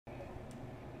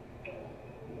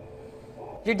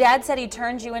Your dad said he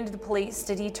turned you into the police.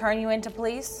 Did he turn you into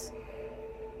police?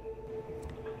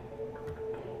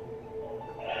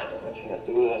 I can't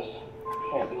do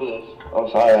this. I'm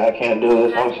sorry, I can't do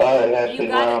this. I'm sorry,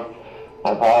 Ashley's mom.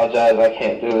 I apologize, I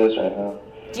can't do this right now.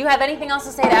 Do you have anything else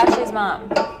to say to Ashley's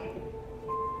mom?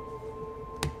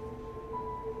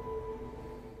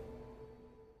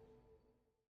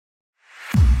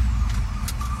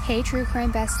 Hey True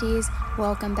Crime Besties,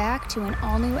 welcome back to an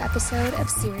all-new episode of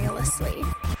Seriously.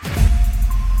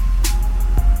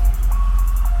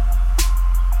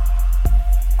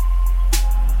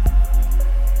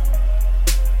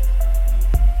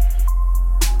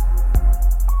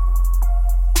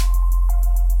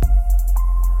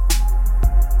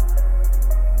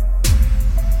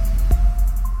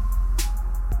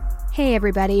 Hey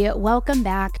everybody, welcome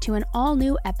back to an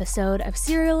all-new episode of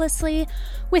Seriously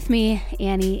with me,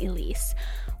 Annie Elise.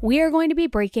 We are going to be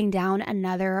breaking down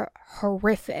another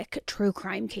horrific true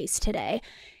crime case today.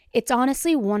 It's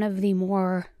honestly one of the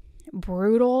more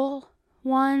brutal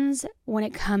ones when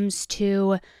it comes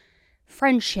to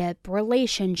friendship,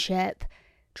 relationship,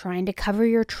 trying to cover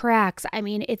your tracks. I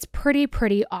mean, it's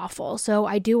pretty awful. So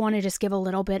I do want to just give a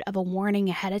little bit of a warning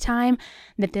ahead of time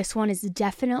that this one is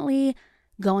definitely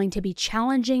going to be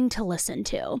challenging to listen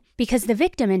to, because the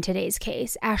victim in today's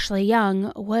case, Ashley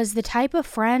Young, was the type of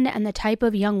friend and the type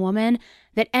of young woman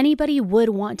that anybody would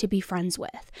want to be friends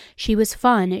with. She was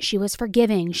fun, she was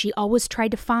forgiving, she always tried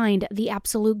to find the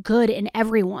absolute good in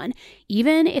everyone,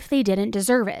 even if they didn't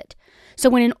deserve it. So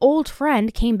when an old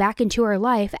friend came back into her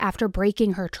life after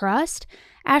breaking her trust,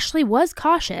 Ashley was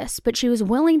cautious, but she was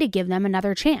willing to give them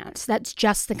another chance. That's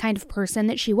just the kind of person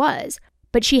that she was.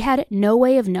 But she had no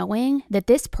way of knowing that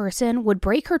this person would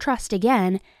break her trust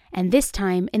again, and this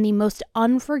time in the most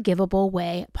unforgivable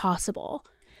way possible.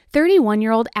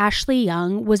 31-year-old Ashley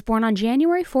Young was born on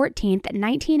January 14th,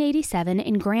 1987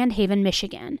 in Grand Haven,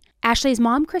 Michigan. Ashley's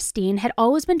mom, Christine, had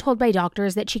always been told by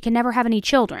doctors that she could never have any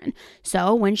children,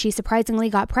 so when she surprisingly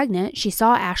got pregnant, she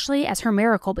saw Ashley as her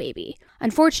miracle baby.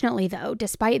 Unfortunately, though,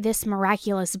 despite this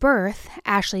miraculous birth,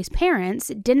 Ashley's parents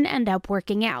didn't end up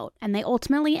working out, and they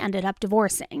ultimately ended up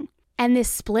divorcing. And this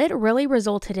split really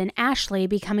resulted in Ashley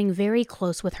becoming very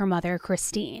close with her mother,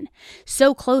 Christine.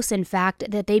 So close, in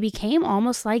fact, that they became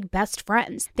almost like best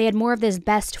friends. They had more of this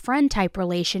best friend type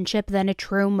relationship than a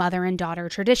true mother and daughter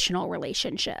traditional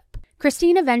relationship.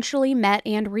 Christine eventually met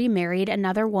and remarried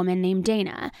another woman named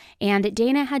Dana, and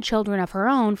Dana had children of her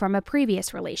own from a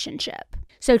previous relationship.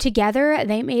 So together,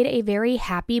 they made a very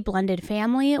happy blended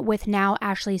family with now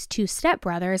Ashley's two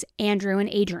stepbrothers, Andrew and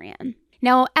Adrian.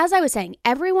 Now, as I was saying,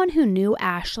 everyone who knew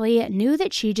Ashley knew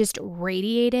that she just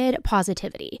radiated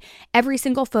positivity. Every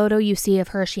single photo you see of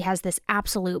her, she has this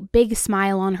absolute big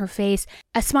smile on her face,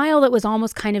 a smile that was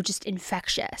almost kind of just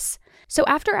infectious. So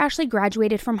after Ashley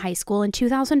graduated from high school in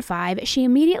 2005, she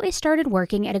immediately started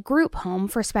working at a group home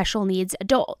for special needs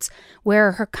adults,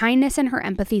 where her kindness and her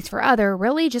empathies for others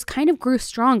really just kind of grew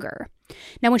stronger.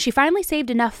 Now, when she finally saved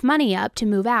enough money up to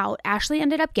move out, Ashley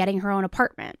ended up getting her own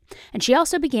apartment, and she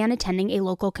also began attending a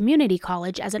local community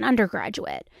college as an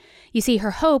undergraduate. You see,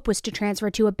 her hope was to transfer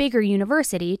to a bigger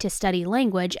university to study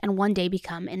language and one day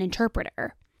become an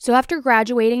interpreter. So after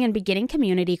graduating and beginning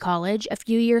community college, a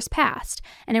few years passed,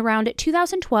 and around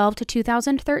 2012 to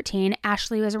 2013,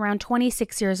 Ashley was around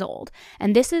 26 years old,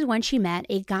 and this is when she met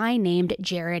a guy named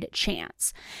Jared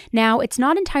Chance. Now, it's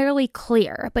not entirely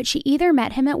clear, but she either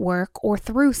met him at work or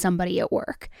through somebody at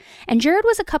work. And Jared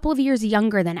was a couple of years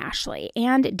younger than Ashley,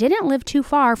 and didn't live too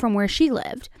far from where she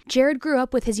lived. Jared grew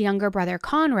up with his younger brother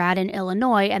Conrad in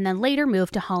Illinois, and then later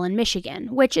moved to Holland,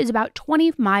 Michigan, which is about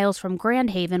 20 miles from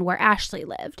Grand Haven where Ashley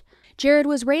lived. Jared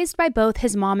was raised by both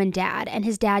his mom and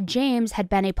his dad James had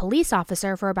been a police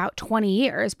officer for about 20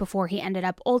 years before he ended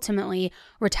up ultimately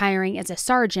retiring as a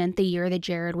sergeant the year that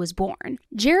Jared was born.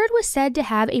 Jared was said to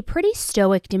have a pretty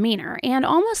stoic demeanor and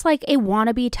almost like a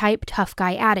wannabe type tough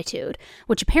guy attitude,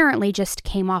 which apparently just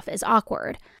came off as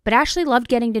awkward. But Ashley loved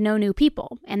getting to know new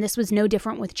people, and this was no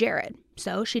different with Jared.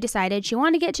 So she decided she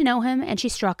wanted to get to know him, and she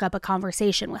struck up a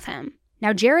conversation with him.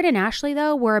 Now, Jared and Ashley,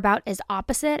 though, were about as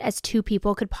opposite as two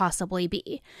people could possibly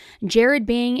be. Jared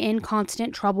being in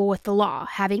constant trouble with the law,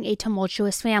 having a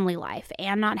tumultuous family life,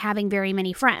 and not having very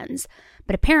many friends.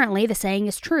 But apparently, the saying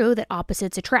is true that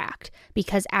opposites attract,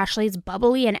 because Ashley's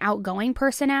bubbly and outgoing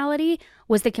personality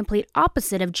was the complete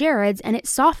opposite of Jared's, and it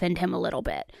softened him a little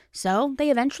bit. So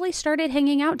they eventually started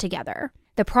hanging out together.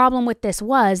 The problem with this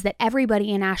was that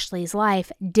everybody in Ashley's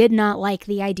life did not like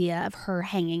the idea of her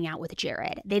hanging out with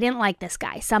Jared. They didn't like this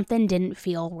guy. Something didn't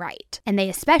feel right. And they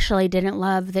especially didn't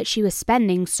love that she was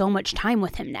spending so much time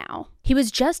with him now. He was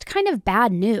just kind of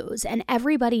bad news, and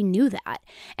everybody knew that.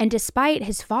 And despite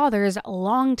his father's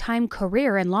long-time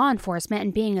career in law enforcement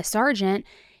and being a sergeant,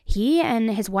 he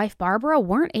and his wife Barbara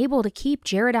weren't able to keep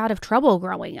Jared out of trouble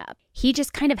growing up. He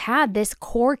just kind of had this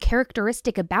core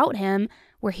characteristic about him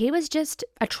where he was just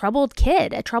a troubled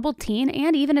kid, a troubled teen,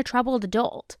 and even a troubled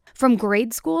adult. From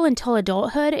grade school until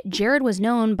adulthood, Jared was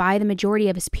known by the majority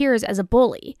of his peers as a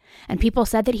bully, and people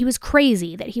said that he was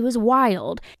crazy, that he was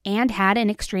wild, and had an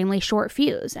extremely short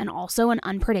fuse, and also an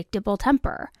unpredictable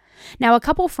temper. Now, a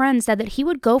couple friends said that he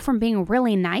would go from being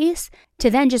really nice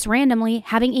to then just randomly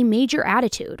having a major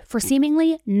attitude for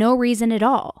seemingly no reason at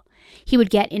all. He would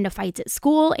get into fights at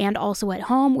school and also at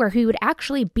home where he would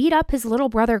actually beat up his little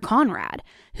brother Conrad,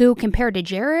 who compared to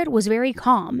Jared was very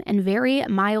calm and very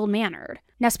mild-mannered.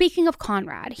 Now, speaking of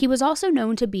Conrad, he was also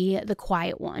known to be the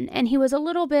quiet one, and he was a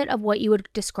little bit of what you would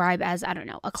describe as,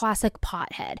 a classic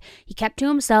pothead. He kept to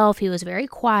himself, he was very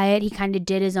quiet, he kind of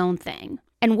did his own thing.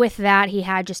 And with that, he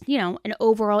had just, an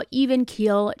overall even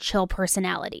keel, chill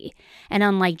personality. And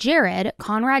unlike Jared,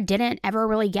 Conrad didn't ever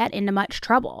really get into much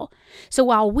trouble. So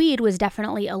while weed was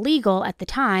definitely illegal at the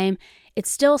time, it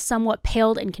still somewhat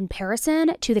paled in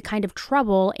comparison to the kind of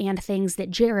trouble and things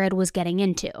that Jared was getting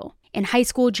into. In high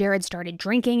school, Jared started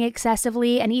drinking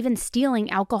excessively and even stealing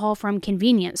alcohol from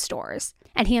convenience stores.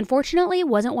 And he unfortunately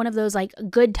wasn't one of those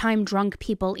good time drunk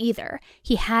people either.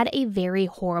 He had a very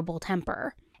horrible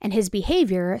temper. And his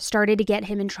behavior started to get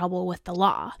him in trouble with the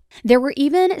law. There were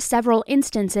even several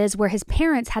instances where his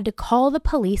parents had to call the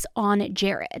police on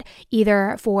Jared,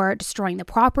 either for destroying the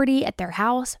property at their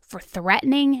house, for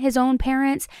threatening his own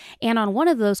parents, and on one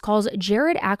of those calls,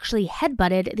 Jared actually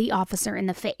headbutted the officer in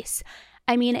the face.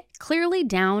 Clearly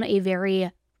down a very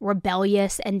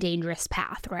rebellious and dangerous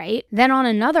path, right? Then on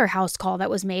another house call that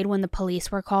was made when the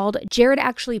police were called, Jared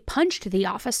actually punched the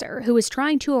officer who was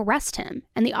trying to arrest him,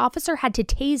 and the officer had to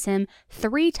tase him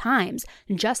 3 times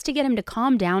just to get him to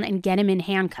calm down and get him in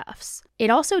handcuffs.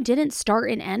 It also didn't start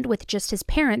and end with just his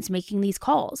parents making these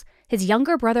calls. His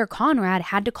younger brother Conrad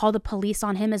had to call the police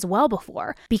on him as well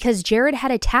before, because Jared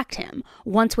had attacked him,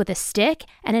 once with a stick,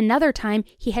 and another time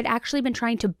he had actually been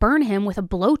trying to burn him with a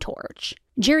blowtorch.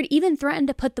 Jared even threatened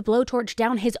to put the blowtorch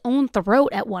down his own throat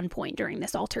at one point during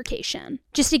this altercation.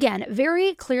 Just again,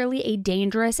 very clearly a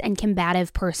dangerous and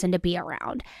combative person to be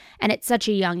around. And at such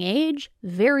a young age,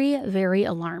 very, very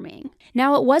alarming.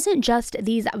 Now, it wasn't just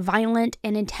these violent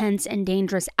and intense and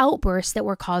dangerous outbursts that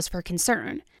were cause for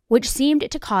concern, which seemed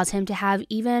to cause him to have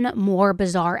even more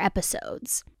bizarre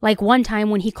episodes. Like one time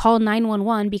when he called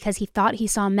 911 because he thought he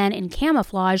saw men in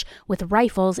camouflage with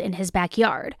rifles in his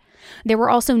backyard. There were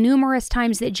also numerous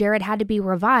times that Jared had to be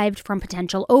revived from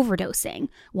potential overdosing,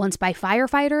 once by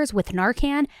firefighters with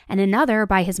Narcan, and another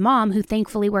by his mom, who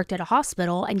thankfully worked at a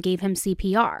hospital and gave him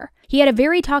CPR. He had a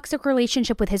very toxic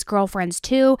relationship with his girlfriends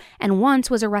too, and once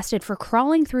was arrested for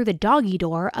crawling through the doggy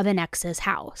door of an ex's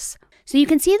house. So you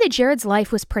can see that Jared's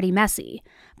life was pretty messy,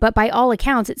 but by all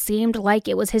accounts it seemed like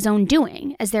it was his own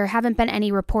doing, as there haven't been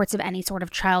any reports of any sort of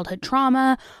childhood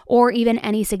trauma or even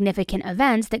any significant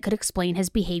events that could explain his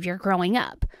behavior growing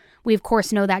up. We of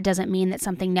course know that doesn't mean that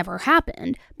something never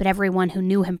happened, but everyone who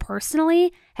knew him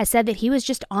personally has said that he was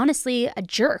just honestly a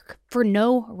jerk for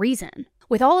no reason.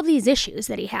 With all of these issues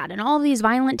that he had and all of these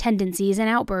violent tendencies and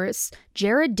outbursts,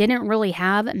 Jared didn't really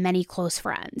have many close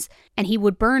friends, and he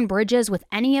would burn bridges with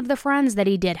any of the friends that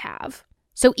he did have.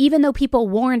 So even though people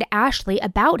warned Ashley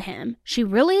about him, she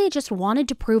really just wanted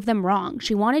to prove them wrong.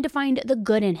 She wanted to find the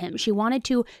good in him. She wanted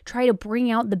to try to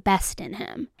bring out the best in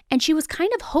him. And she was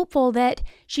kind of hopeful that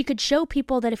she could show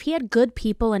people that if he had good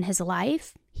people in his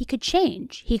life, he could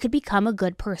change. He could become a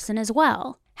good person as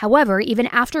well. However, even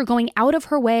after going out of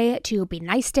her way to be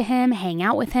nice to him, hang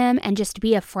out with him, and just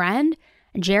be a friend,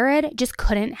 Jared just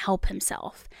couldn't help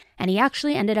himself. And he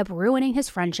actually ended up ruining his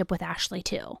friendship with Ashley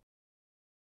too.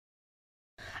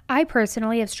 I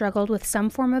personally have struggled with some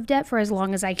form of debt for as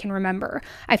long as I can remember.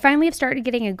 I finally have started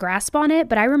getting a grasp on it,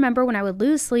 but I remember when I would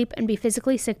lose sleep and be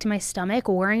physically sick to my stomach,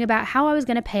 worrying about how I was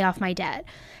going to pay off my debt.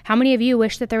 How many of you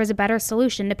wish that there was a better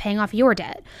solution to paying off your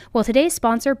debt? Well, today's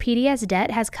sponsor, PDS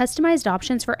Debt, has customized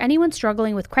options for anyone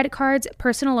struggling with credit cards,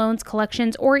 personal loans,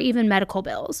 collections, or even medical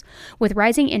bills. With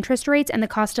rising interest rates and the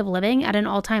cost of living at an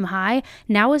all-time high,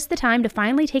 now is the time to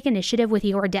finally take initiative with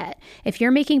your debt. If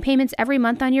you're making payments every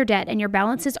month on your debt and your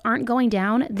balance is prices aren't going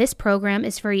down, this program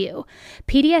is for you.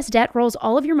 PDS Debt rolls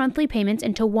all of your monthly payments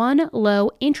into one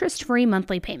low, interest-free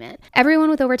monthly payment. Everyone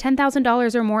with over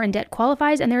 $10,000 or more in debt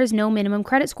qualifies, and there is no minimum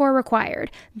credit score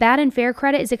required. Bad and fair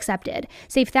credit is accepted.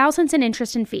 Save thousands in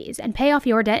interest and fees, and pay off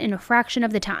your debt in a fraction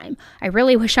of the time. I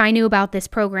really wish I knew about this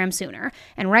program sooner.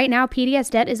 And right now, PDS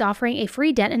Debt is offering a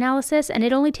free debt analysis, and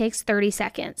it only takes 30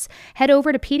 seconds. Head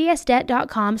over to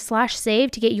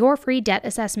pdsdebt.com/save to get your free debt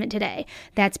assessment today.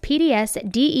 That's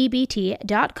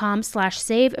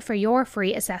pdsdebt.com/save for your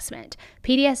free assessment.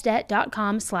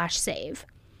 pdsdebt.com/save.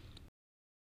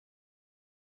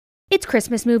 It's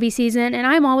Christmas movie season, and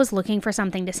I'm always looking for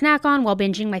something to snack on while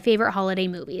binging my favorite holiday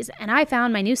movies, and I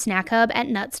found my new snack hub at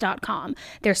nuts.com.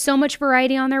 There's so much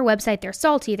variety on their website. They're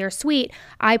salty, they're sweet.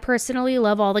 I personally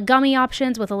love all the gummy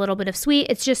options with a little bit of sweet.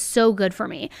 It's just so good for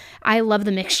me. I love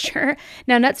the mixture.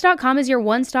 Now, nuts.com is your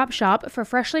one-stop shop for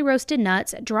freshly roasted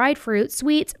nuts, dried fruit,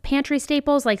 sweets, pantry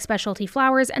staples like specialty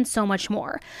flours, and so much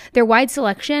more. Their wide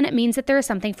selection means that there is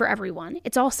something for everyone.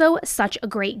 It's also such a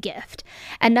great gift.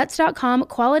 At nuts.com,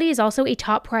 quality is also a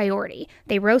top priority.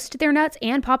 They roast their nuts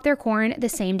and pop their corn the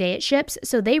same day it ships,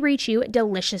 so they reach you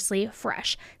deliciously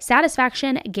fresh.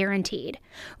 Satisfaction guaranteed.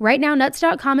 Right now,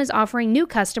 nuts.com is offering new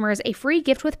customers a free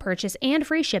gift with purchase and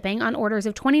free shipping on orders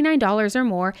of $29 or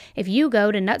more if you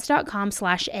go to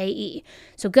nuts.com/AE.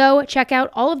 So go check out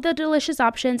all of the delicious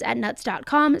options at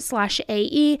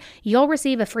nuts.com/AE. You'll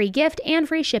receive a free gift and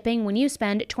free shipping when you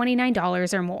spend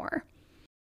 $29 or more.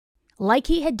 Like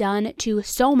he had done to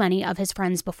so many of his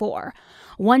friends before.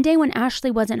 One day when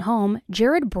Ashley wasn't home,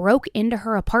 Jared broke into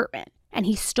her apartment and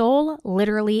he stole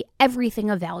literally everything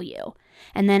of value.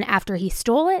 And then after he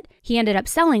stole it, he ended up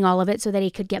selling all of it so that he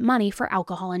could get money for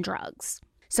alcohol and drugs.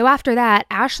 So after that,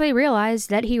 Ashley realized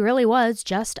that he really was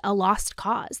just a lost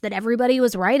cause, that everybody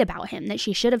was right about him, that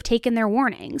she should have taken their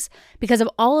warnings. Because of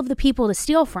all of the people to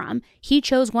steal from, he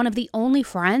chose one of the only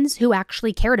friends who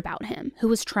actually cared about him, who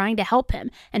was trying to help him,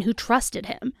 and who trusted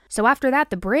him. So after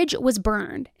that, the bridge was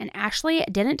burned, and Ashley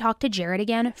didn't talk to Jared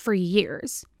again for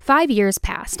years. 5 years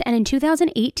passed, and in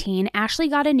 2018, Ashley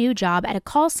got a new job at a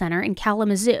call center in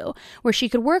Kalamazoo, where she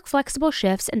could work flexible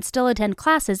shifts and still attend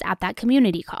classes at that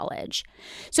community college.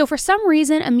 So for some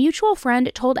reason, a mutual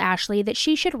friend told Ashley that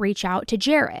she should reach out to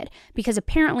Jared, because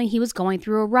apparently he was going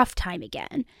through a rough time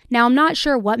again. Now, I'm not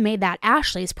sure what made that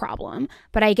Ashley's problem,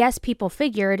 but I guess people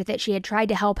figured that she had tried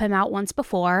to help him out once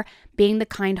before. Being the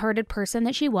kind-hearted person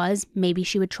that she was, maybe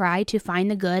she would try to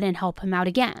find the good and help him out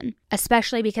again.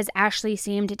 Especially because Ashley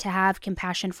seemed to have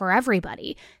compassion for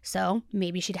everybody, so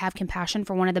maybe she'd have compassion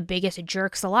for one of the biggest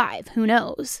jerks alive, who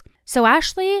knows? So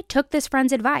Ashley took this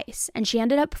friend's advice, and she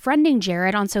ended up friending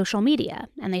Jared on social media,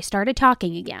 and they started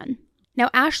talking again. Now,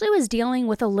 Ashley was dealing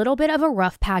with a little bit of a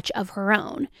rough patch of her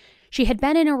own. She had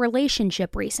been in a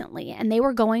relationship recently, and they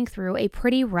were going through a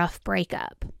pretty rough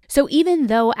breakup. So even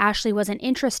though Ashley wasn't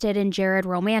interested in Jared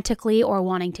romantically or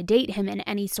wanting to date him in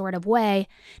any sort of way,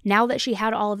 now that she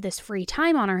had all of this free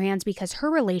time on her hands because her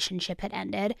relationship had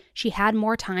ended, she had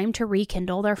more time to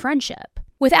rekindle their friendship.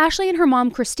 With Ashley and her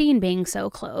mom Christine being so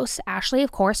close, Ashley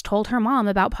of course told her mom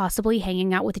about possibly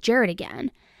hanging out with Jared again.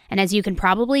 And as you can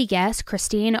probably guess,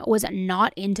 Christine was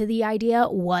not into the idea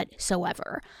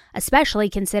whatsoever, especially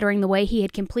considering the way he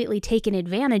had completely taken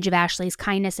advantage of Ashley's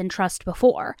kindness and trust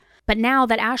before. But now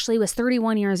that Ashley was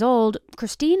 31 years old,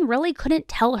 Christine really couldn't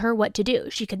tell her what to do.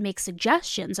 She could make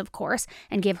suggestions, of course,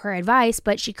 and give her advice,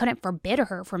 but she couldn't forbid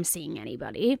her from seeing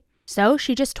anybody. So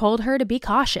she just told her to be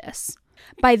cautious.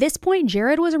 By this point,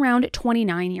 Jared was around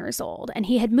 29 years old, and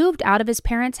he had moved out of his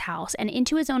parents' house and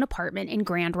into his own apartment in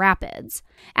Grand Rapids.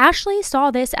 Ashley saw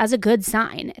this as a good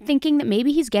sign, thinking that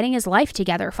maybe he's getting his life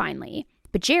together finally.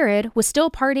 But Jared was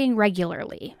still partying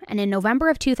regularly, and in November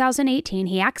of 2018,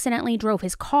 he accidentally drove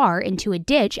his car into a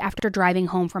ditch after driving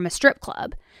home from a strip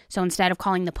club. So instead of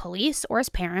calling the police or his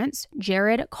parents,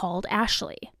 Jared called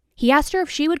Ashley. He asked her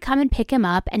if she would come and pick him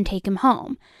up and take him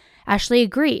home. Ashley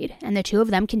agreed, and the two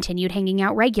of them continued hanging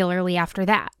out regularly after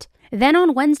that. Then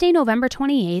on Wednesday, November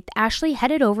 28th, Ashley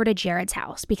headed over to Jared's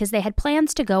house because they had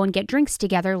plans to go and get drinks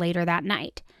together later that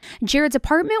night. Jared's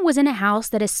apartment was in a house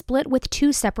that is split with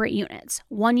two separate units.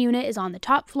 One unit is on the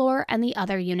top floor and the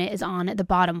other unit is on the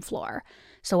bottom floor.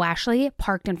 So Ashley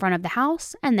parked in front of the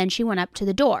house and then she went up to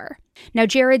the door. Now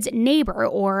Jared's neighbor,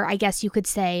 or I guess you could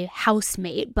say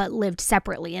housemate, but lived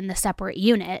separately in the separate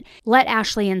unit, let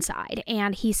Ashley inside,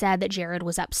 and he said that Jared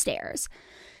was upstairs.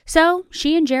 So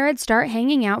she and Jared start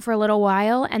hanging out for a little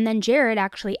while, and then Jared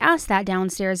actually asked that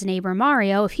downstairs neighbor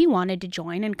Mario if he wanted to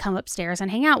join and come upstairs and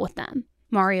hang out with them.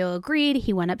 Mario agreed.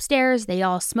 He went upstairs. They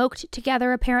all smoked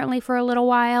together apparently for a little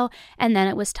while, and then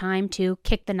it was time to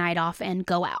kick the night off and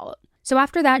go out. So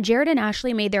after that, Jared and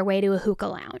Ashley made their way to a hookah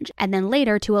lounge, and then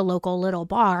later to a local little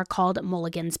bar called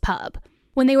Mulligan's Pub.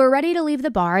 When they were ready to leave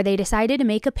the bar, they decided to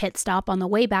make a pit stop on the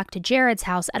way back to Jared's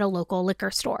house at a local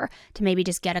liquor store to maybe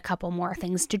just get a couple more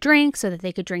things to drink so that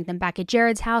they could drink them back at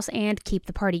Jared's house and keep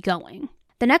the party going.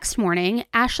 The next morning,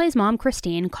 Ashley's mom,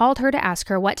 Christine, called her to ask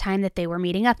her what time that they were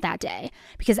meeting up that day,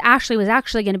 because Ashley was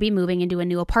actually going to be moving into a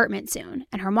new apartment soon,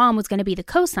 and her mom was going to be the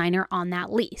co-signer on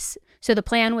that lease. So the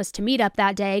plan was to meet up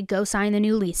that day, go sign the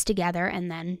new lease together,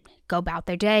 and then go about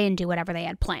their day and do whatever they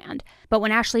had planned. But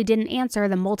when Ashley didn't answer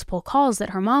the multiple calls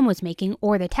that her mom was making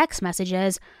or the text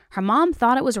messages, her mom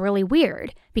thought it was really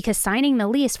weird, because signing the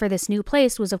lease for this new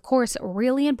place was of course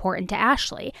really important to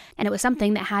Ashley, and it was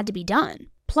something that had to be done.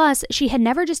 Plus, she had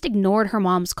never just ignored her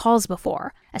mom's calls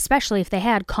before, especially if they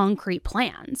had concrete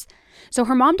plans. So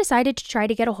her mom decided to try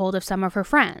to get a hold of some of her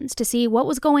friends to see what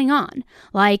was going on.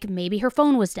 Like, maybe her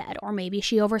phone was dead, or maybe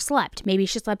she overslept. Maybe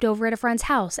she slept over at a friend's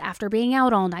house after being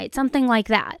out all night, something like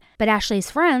that. But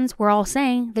Ashley's friends were all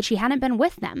saying that she hadn't been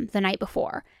with them the night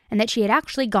before, and that she had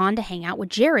actually gone to hang out with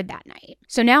Jared that night.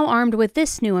 So now, armed with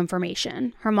this new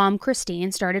information, her mom,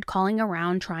 Christine, started calling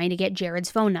around trying to get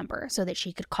Jared's phone number so that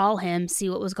she could call him, see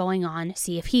what was going on,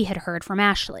 see if he had heard from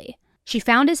Ashley. She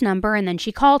found his number and then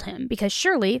she called him, because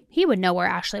surely he would know where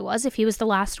Ashley was if he was the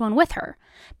last one with her.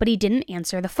 But he didn't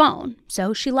answer the phone,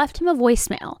 so she left him a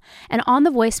voicemail. And on the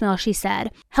voicemail she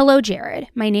said, "Hello, Jared.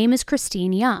 My name is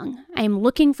Christine Young. I am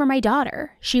looking for my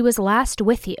daughter. She was last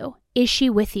with you. Is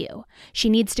she with you? She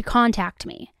needs to contact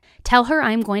me. Tell her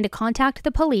I'm going to contact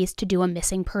the police to do a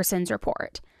missing persons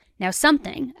report." Now,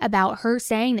 something about her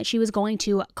saying that she was going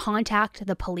to contact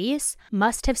the police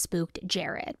must have spooked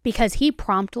Jared, because he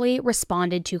promptly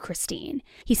responded to Christine.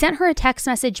 He sent her a text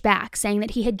message back saying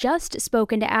that he had just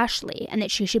spoken to Ashley and that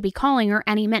she should be calling her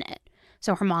any minute.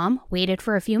 So her mom waited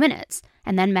for a few minutes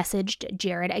and then messaged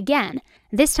Jared again,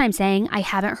 this time saying, "I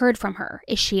haven't heard from her.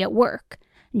 Is she at work?"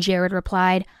 Jared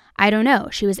replied, "I don't know.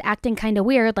 She was acting kind of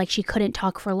weird, like she couldn't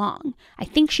talk for long. I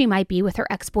think she might be with her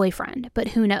ex-boyfriend, but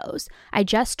who knows? I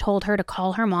just told her to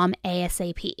call her mom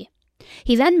ASAP."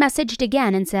 He then messaged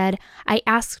again and said, "I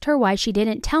asked her why she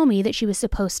didn't tell me that she was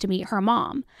supposed to meet her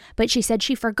mom, but she said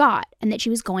she forgot and that she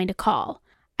was going to call.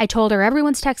 I told her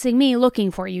everyone's texting me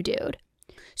looking for you, dude."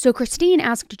 So Christine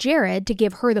asked Jared to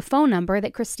give her the phone number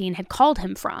that Christine had called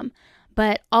him from,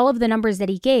 but all of the numbers that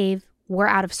he gave were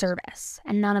out of service,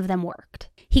 and none of them worked.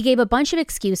 He gave a bunch of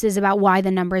excuses about why the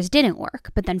numbers didn't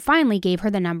work, but then finally gave her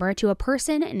the number to a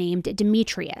person named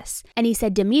Demetrius, and he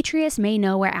said Demetrius may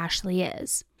know where Ashley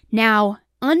is. Now,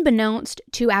 unbeknownst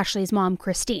to Ashley's mom,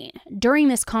 Christine, during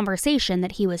this conversation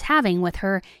that he was having with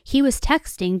her, he was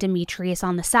texting Demetrius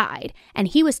on the side, and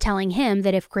he was telling him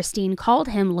that if Christine called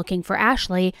him looking for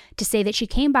Ashley, to say that she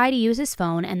came by to use his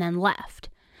phone and then left.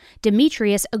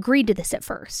 Demetrius agreed to this at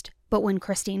first, but when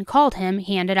Christine called him,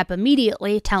 he ended up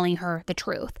immediately telling her the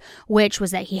truth, which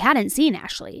was that he hadn't seen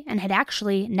Ashley and had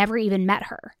actually never even met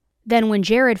her. Then when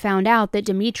Jared found out that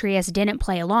Demetrius didn't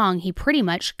play along, he pretty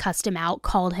much cussed him out,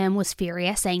 called him, was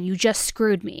furious, saying, "You just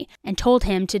screwed me," and told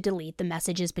him to delete the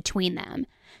messages between them.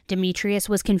 Demetrius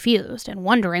was confused and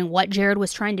wondering what Jared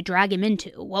was trying to drag him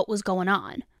into, what was going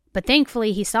on. But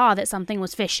thankfully, he saw that something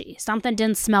was fishy, something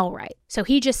didn't smell right, so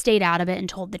he just stayed out of it and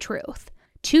told the truth.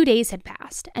 2 days had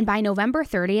passed, and by November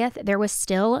 30th, there was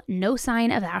still no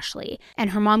sign of Ashley,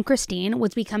 and her mom, Christine,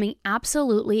 was becoming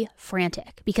absolutely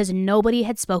frantic because nobody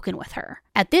had spoken with her.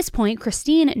 At this point,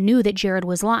 Christine knew that Jared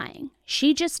was lying.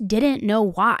 She just didn't know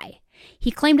why.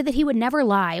 He claimed that he would never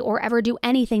lie or ever do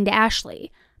anything to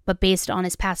Ashley, but based on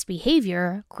his past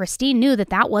behavior, Christine knew that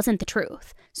that wasn't the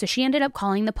truth, so she ended up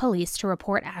calling the police to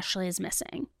report Ashley as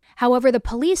missing. However, the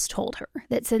police told her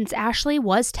that since Ashley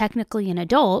was technically an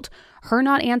adult, her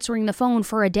not answering the phone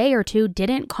for a day or two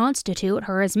didn't constitute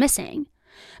her as missing.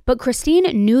 But Christine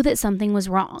knew that something was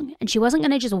wrong, and she wasn't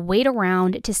going to just wait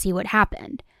around to see what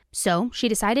happened. So she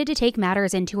decided to take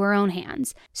matters into her own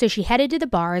hands. So she headed to the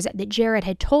bars that Jared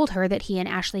had told her that he and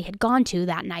Ashley had gone to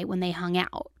that night when they hung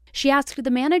out. She asked the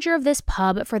manager of this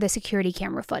pub for the security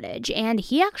camera footage, and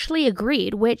he actually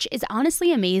agreed, which is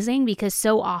honestly amazing because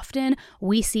so often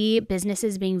we see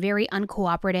businesses being very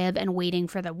uncooperative and waiting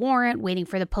for the warrant, waiting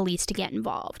for the police to get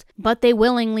involved. But they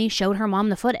willingly showed her mom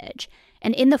the footage.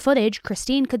 And in the footage,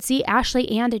 Christine could see Ashley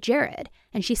and Jared,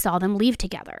 and she saw them leave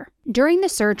together. During the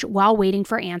search, while waiting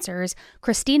for answers,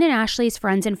 Christine and Ashley's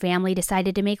friends and family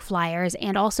decided to make flyers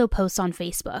and also posts on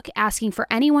Facebook, asking for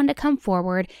anyone to come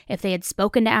forward if they had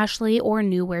spoken to Ashley or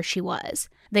knew where she was.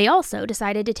 They also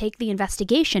decided to take the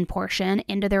investigation portion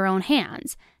into their own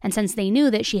hands, and since they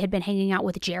knew that she had been hanging out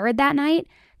with Jared that night,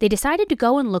 they decided to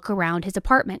go and look around his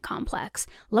apartment complex,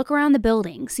 look around the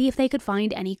building, see if they could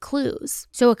find any clues.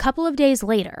 So a couple of days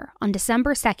later, on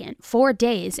December 2nd, 4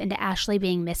 days into Ashley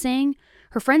being missing,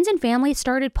 her friends and family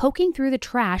started poking through the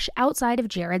trash outside of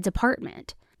Jared's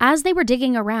apartment. As they were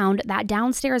digging around, that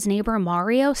downstairs neighbor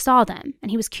Mario saw them, and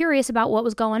he was curious about what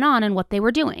was going on and what they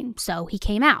were doing, so he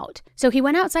came out. So he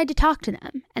went outside to talk to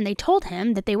them, and they told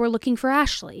him that they were looking for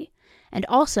Ashley, and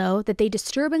also that they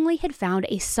disturbingly had found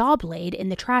a saw blade in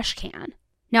the trash can.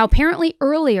 Now, apparently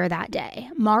earlier that day,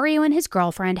 Mario and his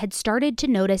girlfriend had started to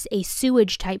notice a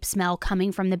sewage-type smell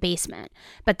coming from the basement,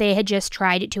 but they had just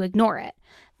tried to ignore it.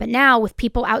 But now, with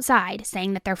people outside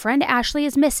saying that their friend Ashley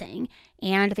is missing,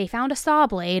 and they found a saw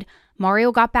blade,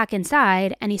 Mario got back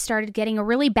inside, and he started getting a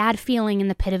really bad feeling in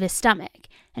the pit of his stomach,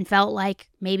 and felt like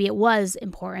maybe it was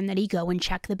important that he go and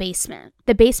check the basement.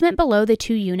 The basement below the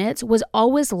 2 units was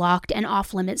always locked and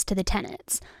off limits to the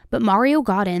tenants, but Mario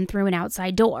got in through an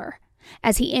outside door.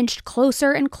 As he inched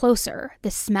closer and closer,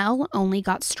 the smell only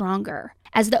got stronger.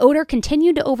 As the odor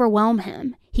continued to overwhelm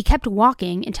him, he kept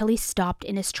walking until he stopped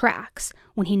in his tracks,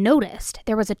 when he noticed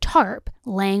there was a tarp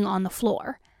laying on the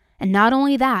floor. And not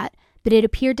only that, but it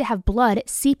appeared to have blood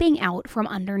seeping out from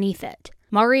underneath it.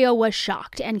 Mario was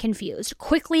shocked and confused,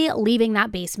 quickly leaving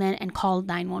that basement and called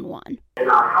 911. And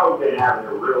our house been having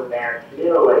a real bad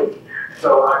smell lately.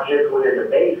 So I just went in the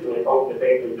basement, opened the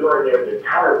basement door, and there was a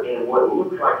tarp and what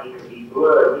looks like it could be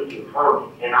blood leaking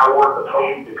from it. And I want the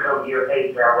police to come here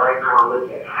ASAP right now and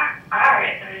look at it.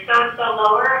 Alright, so it's the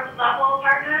lower level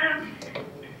apartment?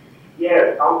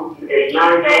 Yes, it's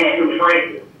 922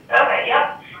 Franklin. Okay,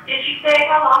 yep. Did she say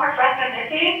how long her friend's been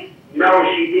missing? No,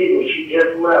 she didn't. She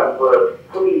just left, but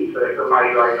please say somebody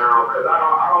right now, because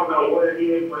I don't know what it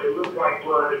is, but it looks like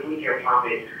blood is leaking from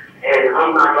it. And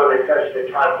I'm not going to touch the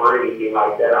tarp or anything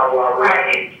like that.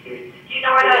 Right. Do you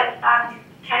know where the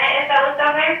tenant is that lives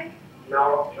down there?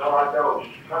 No, I don't.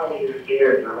 She's probably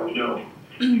scared, and I don't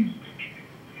know.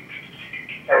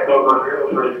 That's what my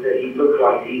girlfriend said. He looks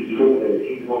like he's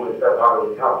moving stuff out of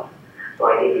his house.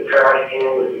 Like in the trash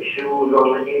can with his shoes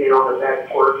on the back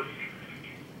porch.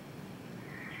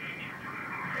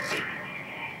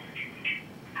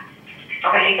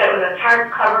 Okay, you said it was a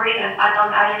tarp covering an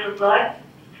unknown items with blood?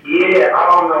 Yeah, I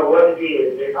don't know what it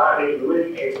is.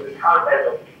 It's the tarp at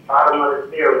the bottom of the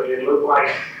stairs. It looks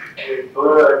like there's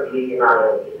blood leaking out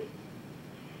of it.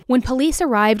 When police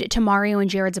arrived to Mario and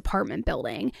Jared's apartment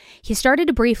building, he started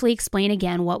to briefly explain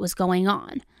again what was going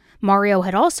on. Mario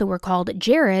had also recalled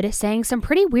Jared saying some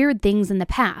pretty weird things in the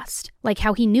past, like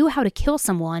how he knew how to kill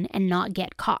someone and not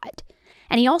get caught.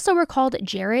 And he also recalled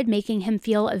Jared making him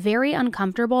feel very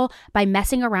uncomfortable by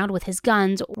messing around with his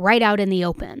guns right out in the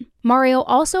open. Mario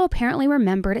also apparently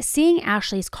remembered seeing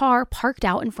Ashley's car parked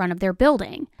out in front of their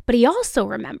building, but he also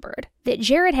remembered that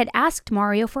Jared had asked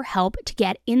Mario for help to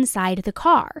get inside the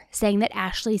car, saying that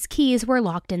Ashley's keys were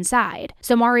locked inside.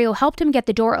 So Mario helped him get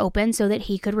the door open so that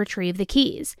he could retrieve the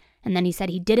keys, and then he said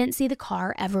he didn't see the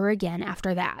car ever again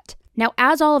after that. Now,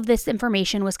 as all of this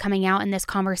information was coming out and this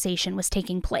conversation was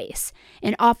taking place,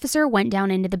 an officer went down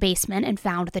into the basement and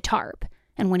found the tarp.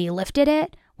 And when he lifted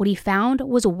it, what he found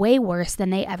was way worse than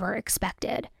they ever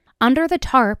expected. Under the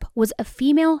tarp was a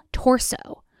female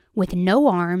torso with no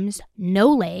arms, no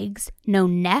legs, no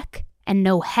neck, and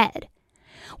no head.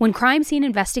 When crime scene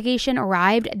investigation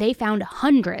arrived, they found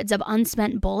hundreds of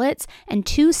unspent bullets and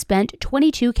 2 spent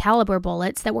 .22 caliber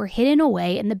bullets that were hidden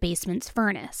away in the basement's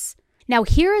furnace. Now,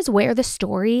 here is where the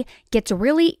story gets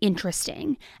really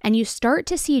interesting, and you start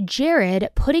to see Jared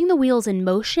putting the wheels in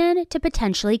motion to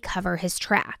potentially cover his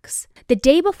tracks. The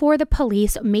day before the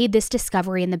police made this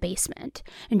discovery in the basement,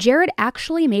 Jared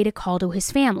actually made a call to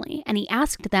his family, and he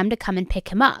asked them to come and pick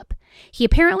him up. He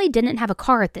apparently didn't have a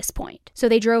car at this point, so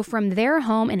they drove from their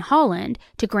home in Holland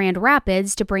to Grand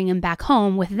Rapids to bring him back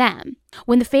home with them.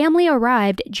 When the family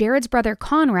arrived, Jared's brother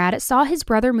Conrad saw his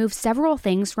brother move several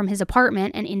things from his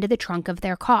apartment and into the trunk of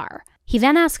their car. He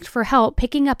then asked for help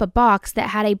picking up a box that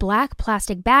had a black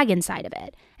plastic bag inside of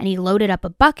it, and he loaded up a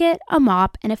bucket, a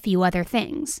mop, and a few other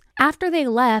things. After they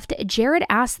left, Jared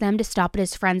asked them to stop at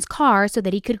his friend's car so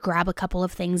that he could grab a couple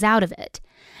of things out of it.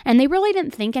 And they really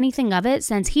didn't think anything of it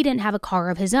since he didn't have a car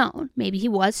of his own. Maybe he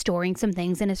was storing some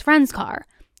things in his friend's car.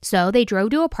 So they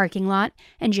drove to a parking lot,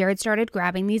 and Jared started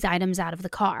grabbing these items out of the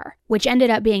car, which ended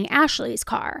up being Ashley's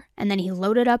car, and then he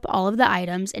loaded up all of the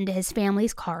items into his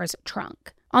family's car's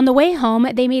trunk. On the way home,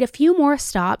 they made a few more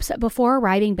stops before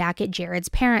arriving back at Jared's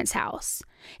parents' house.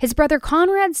 His brother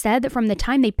Conrad said that from the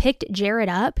time they picked Jared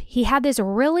up, he had this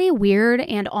really weird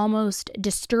and almost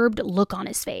disturbed look on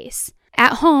his face.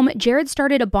 At home, Jared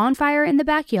started a bonfire in the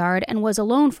backyard and was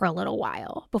alone for a little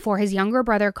while before his younger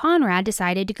brother Conrad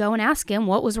decided to go and ask him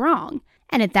what was wrong.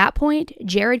 And at that point,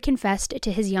 Jared confessed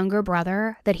to his younger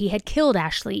brother that he had killed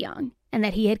Ashley Young and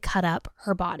that he had cut up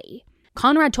her body.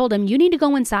 Conrad told him, "You need to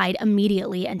go inside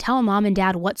immediately and tell Mom and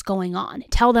Dad what's going on.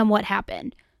 Tell them what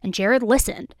happened." And Jared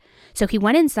listened. So he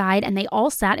went inside and they all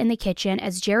sat in the kitchen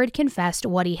as Jared confessed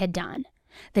what he had done.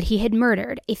 That he had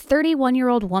murdered a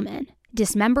 31-year-old woman,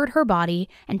 dismembered her body,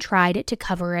 and tried to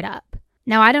cover it up.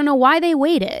 Now, I don't know why they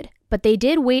waited, but they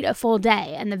did wait a full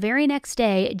day, and the very next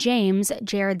day, James,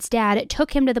 Jared's dad,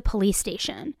 took him to the police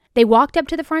station. They walked up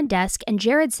to the front desk, and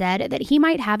Jared said that he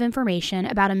might have information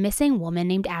about a missing woman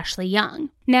named Ashley Young.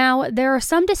 Now, there are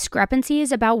some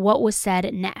discrepancies about what was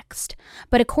said next,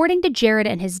 but according to Jared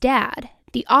and his dad,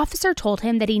 the officer told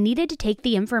him that he needed to take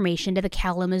the information to the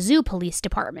Kalamazoo Police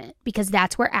Department because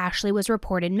that's where Ashley was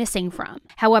reported missing from.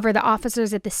 However, the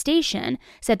officers at the station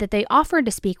said that they offered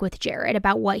to speak with Jared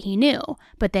about what he knew,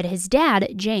 but that his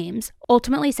dad, James,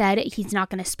 ultimately said he's not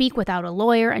going to speak without a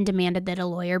lawyer and demanded that a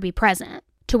lawyer be present.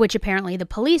 To which apparently the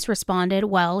police responded,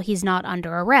 "Well, he's not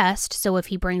under arrest, so if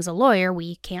he brings a lawyer,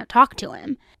 we can't talk to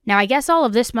him." Now, I guess all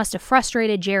of this must have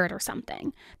frustrated Jared or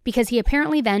something, because he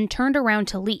apparently then turned around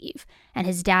to leave, and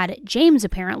his dad, James,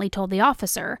 apparently told the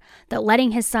officer that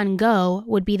letting his son go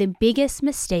would be the biggest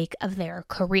mistake of their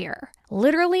career,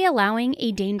 literally allowing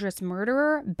a dangerous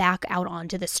murderer back out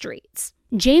onto the streets.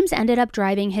 James ended up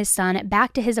driving his son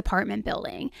back to his apartment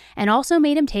building and also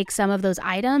made him take some of those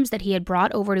items that he had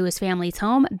brought over to his family's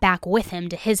home back with him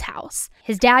to his house.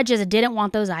 His dad just didn't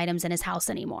want those items in his house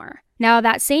anymore. Now,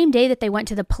 that same day that they went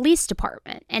to the police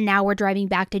department and now we're driving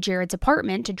back to Jared's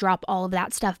apartment to drop all of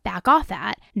that stuff back off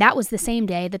at, that was the same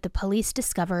day that the police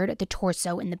discovered the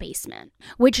torso in the basement,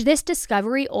 which this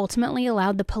discovery ultimately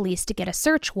allowed the police to get a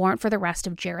search warrant for the rest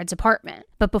of Jared's apartment.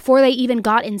 But before they even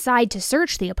got inside to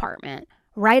search the apartment,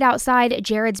 right outside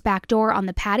Jared's back door on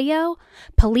the patio,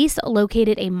 police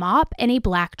located a mop and a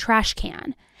black trash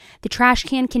can. The trash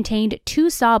can contained 2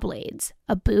 saw blades,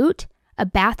 a boot, a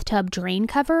bathtub drain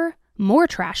cover, more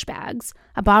trash bags,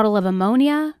 a bottle of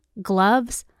ammonia,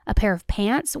 gloves, a pair of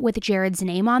pants with Jared's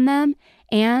name on them,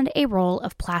 and a roll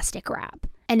of plastic wrap.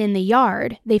 And in the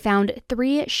yard, they found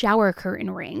 3 shower curtain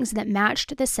rings that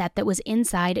matched the set that was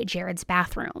inside Jared's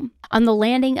bathroom. On the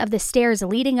landing of the stairs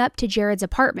leading up to Jared's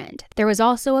apartment, there was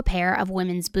also a pair of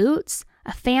women's boots,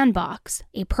 a fan box,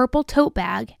 a purple tote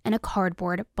bag, and a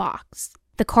cardboard box.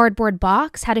 The cardboard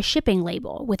box had a shipping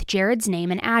label with Jared's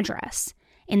name and address.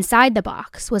 Inside the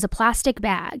box was a plastic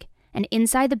bag, and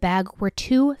inside the bag were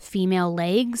 2 female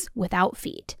legs without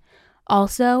feet.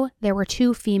 Also, there were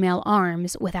 2 female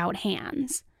arms without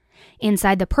hands.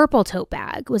 Inside the purple tote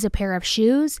bag was a pair of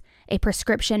shoes, a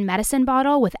prescription medicine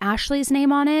bottle with Ashley's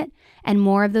name on it, and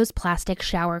more of those plastic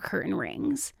shower curtain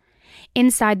rings.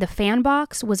 Inside the fan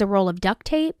box was a roll of duct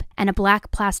tape and a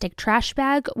black plastic trash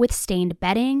bag with stained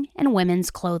bedding and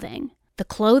women's clothing. The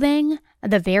clothing,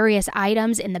 the various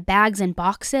items in the bags and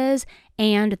boxes,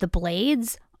 and the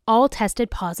blades all tested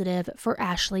positive for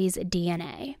Ashley's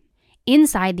DNA.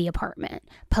 Inside the apartment,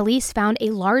 police found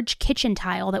a large kitchen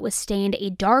tile that was stained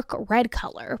a dark red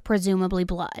color, presumably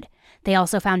blood. They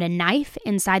also found a knife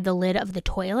inside the lid of the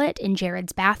toilet in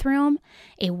Jared's bathroom,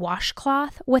 a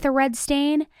washcloth with a red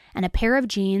stain, and a pair of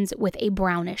jeans with a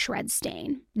brownish red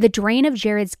stain. The drain of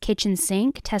Jared's kitchen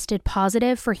sink tested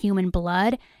positive for human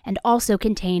blood and also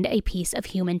contained a piece of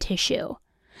human tissue.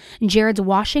 Jared's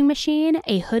washing machine,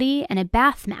 a hoodie, and a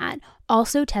bath mat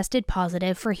also tested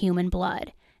positive for human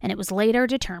blood, and it was later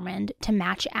determined to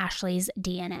match Ashley's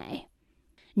DNA.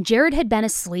 Jared had been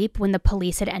asleep when the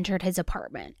police had entered his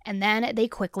apartment, and then they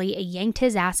quickly yanked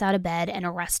his ass out of bed and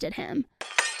arrested him.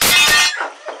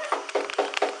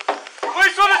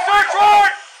 Police on the search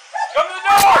warrant! Come to the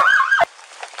door!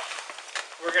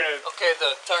 We're gonna... Okay,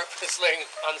 the tarp is laying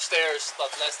on the stairs,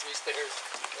 about the last 3 stairs.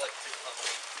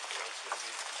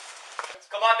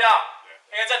 Come on down.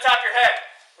 Hands on top of your head.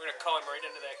 We're gonna call him right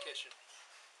into that kitchen.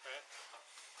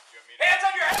 Hands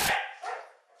on your head!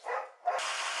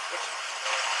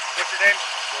 What's your name?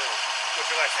 What's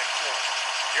your last name?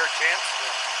 Your chance?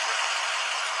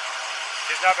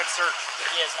 He's not been searched.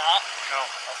 He is not? No.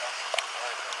 Okay.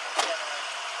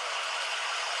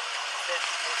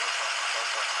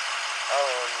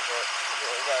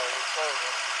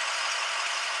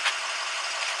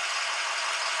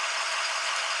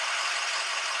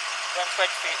 Run,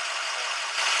 spread your feet.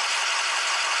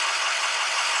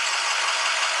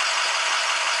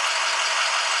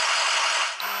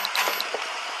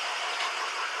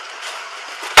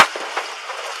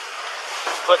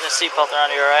 putting the seatbelt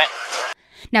around you, all right?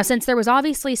 Now, since there was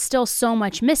obviously still so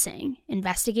much missing,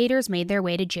 investigators made their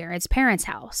way to Jared's parents'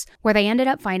 house, where they ended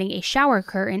up finding a shower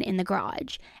curtain in the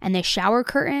garage. And this shower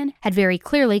curtain had very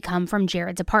clearly come from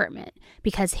Jared's apartment,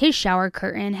 because his shower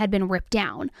curtain had been ripped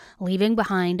down, leaving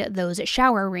behind those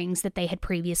shower rings that they had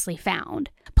previously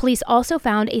found. Police also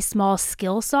found a small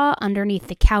skill saw underneath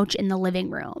the couch in the living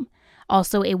room,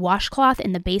 also a washcloth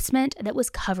in the basement that was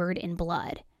covered in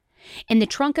blood. In the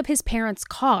trunk of his parents'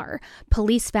 car,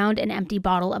 police found an empty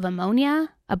bottle of ammonia,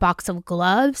 a box of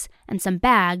gloves, and some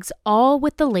bags, all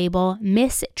with the label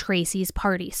Miss Tracy's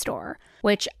Party Store,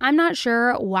 which I'm not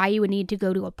sure why you would need to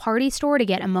go to a party store to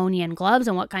get ammonia and gloves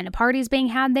and what kind of parties being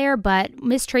had there, but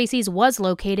Miss Tracy's was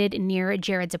located near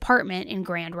Jared's apartment in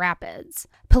Grand Rapids.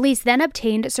 Police then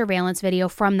obtained surveillance video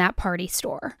from that party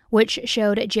store, which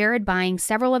showed Jared buying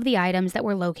several of the items that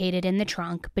were located in the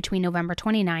trunk between November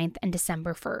 29th and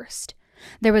December 1st.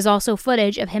 There was also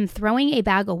footage of him throwing a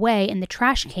bag away in the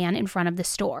trash can in front of the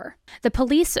store. The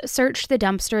police searched the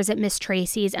dumpsters at Miss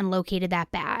Tracy's and located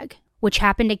that bag, which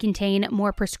happened to contain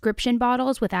more prescription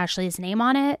bottles with Ashley's name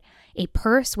on it, a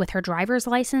purse with her driver's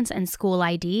license and school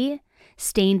ID,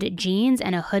 stained jeans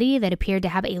and a hoodie that appeared to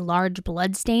have a large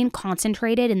blood stain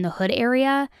concentrated in the hood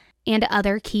area, and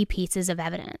other key pieces of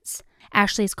evidence.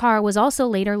 Ashley's car was also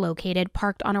later located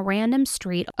parked on a random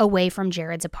street away from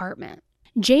Jared's apartment.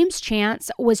 James Chance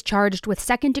was charged with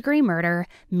second-degree murder,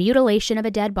 mutilation of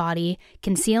a dead body,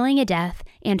 concealing a death,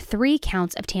 and 3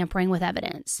 counts of tampering with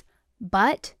evidence.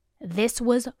 But this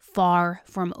was far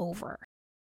from over.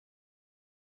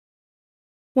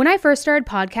 When I first started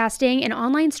podcasting, an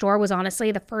online store was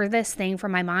honestly the furthest thing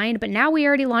from my mind, but now we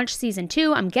already launched season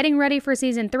 2, I'm getting ready for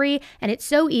season 3, and it's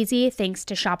so easy thanks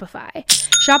to Shopify.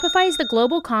 Shopify is the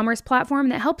global commerce platform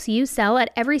that helps you sell at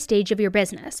every stage of your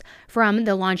business, from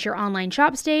the launch your online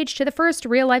shop stage to the first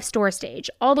real-life store stage,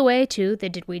 all the way to the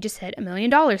did we just hit $1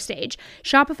 million stage.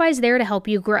 Shopify's there to help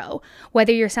you grow.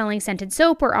 Whether you're selling scented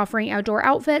soap or offering outdoor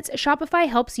outfits, Shopify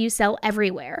helps you sell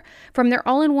everywhere. From their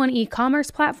all-in-one e-commerce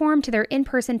platform to their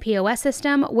in-person POS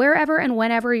system, wherever and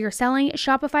whenever you're selling,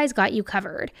 Shopify's got you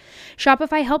covered.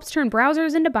 Shopify helps turn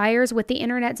browsers into buyers with the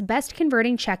internet's best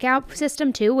converting checkout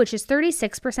system too, which is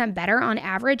 36% better on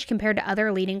average compared to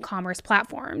other leading commerce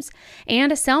platforms.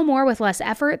 And sell more with less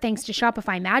effort thanks to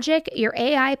Shopify Magic, your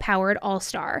AI-powered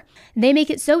all-star. They make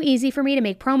it so easy for me to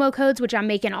make promo codes, which I'm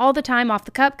making all the time off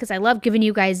the cup because I love giving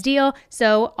you guys deal,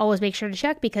 so always make sure to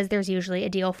check because there's usually a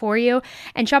deal for you.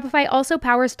 And Shopify also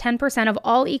powers 10% of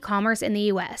all e-commerce in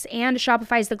the US, and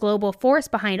Shopify is the global force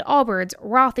behind Allbirds,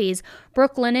 Rothy's,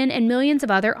 Brooklinen, and millions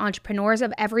of other entrepreneurs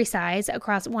of every size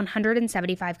across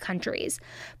 175 countries.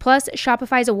 Plus,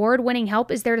 Shopify's award-winning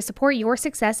help is there to support your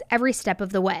success every step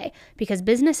of the way, because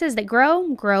businesses that grow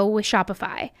with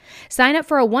Shopify. Sign up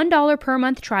for a $1 per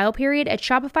month trial period at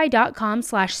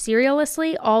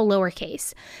shopify.com/serialously, all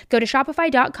lowercase. Go to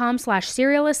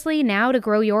shopify.com/serialously now to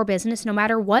grow your business no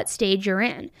matter what stage you're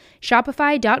in.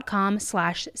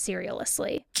 Shopify.com/serialously.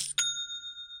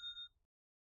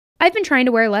 I've been trying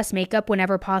to wear less makeup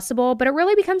whenever possible, but it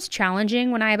really becomes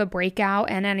challenging when I have a breakout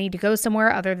and I need to go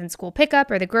somewhere other than school pickup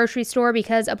or the grocery store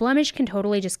because a blemish can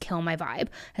totally just kill my vibe.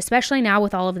 Especially now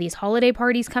with all of these holiday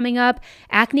parties coming up,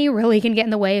 acne really can get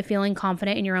in the way of feeling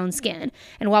confident in your own skin.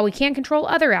 And while we can't control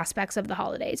other aspects of the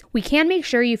holidays, we can make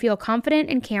sure you feel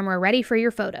confident and camera ready for your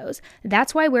photos.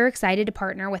 That's why we're excited to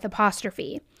partner with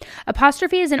Apostrophe.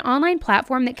 Apostrophe is an online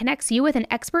platform that connects you with an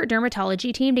expert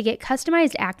dermatology team to get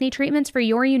customized acne treatments for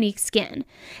your unique skin.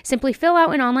 Simply fill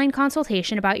out an online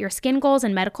consultation about your skin goals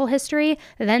and medical history,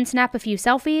 then snap a few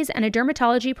selfies, and a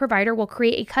dermatology provider will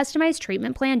create a customized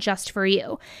treatment plan just for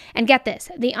you. And get this,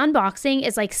 the unboxing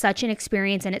is like such an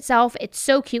experience in itself. It's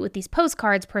so cute with these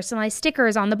postcards, personalized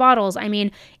stickers on the bottles. I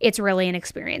mean, it's really an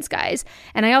experience, guys.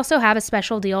 And I also have a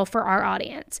special deal for our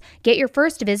audience. Get your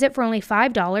first visit for only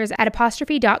 $5 at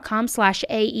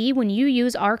apostrophe.com/AE when you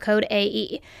use our code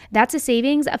AE. That's a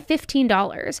savings of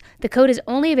 $15. The code is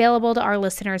only available to our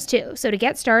listeners too. So to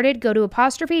get started, go to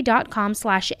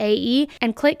apostrophe.com/AE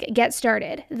and click Get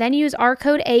Started. Then use our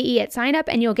code AE at sign up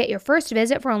and you'll get your first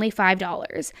visit for only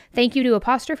 $5. Thank you to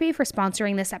Apostrophe for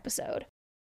sponsoring this episode.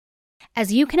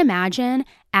 As you can imagine,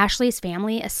 Ashley's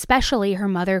family, especially her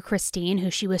mother, Christine, who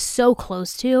she was so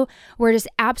close to, were just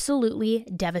absolutely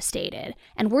devastated.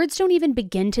 And words don't even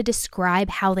begin to describe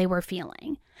how they were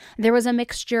feeling. There was a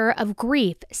mixture of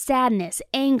grief, sadness,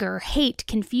 anger, hate,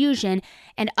 confusion,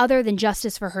 and other than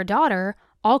justice for her daughter,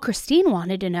 all Christine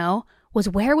wanted to know was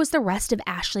where was the rest of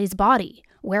Ashley's body?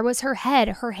 Where was her head,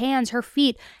 her hands, her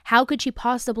feet? How could she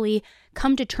possibly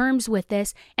come to terms with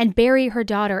this and bury her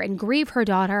daughter and grieve her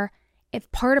daughter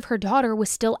if part of her daughter was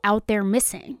still out there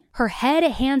missing. Her head,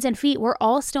 hands, and feet were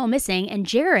all still missing, and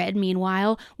Jared,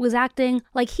 meanwhile, was acting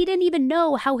like he didn't even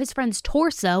know how his friend's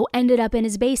torso ended up in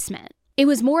his basement. It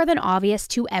was more than obvious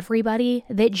to everybody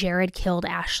that Jared killed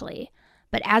Ashley.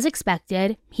 But as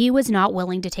expected, he was not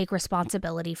willing to take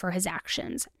responsibility for his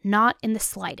actions, not in the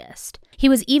slightest. He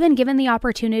was even given the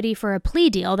opportunity for a plea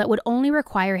deal that would only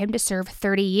require him to serve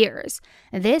 30 years.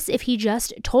 This if he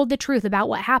just told the truth about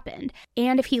what happened,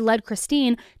 and if he led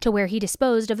Christine to where he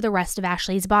disposed of the rest of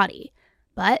Ashley's body.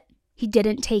 But he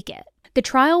didn't take it. The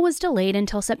trial was delayed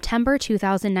until September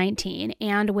 2019,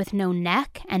 and with no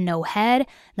neck and no head,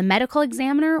 the medical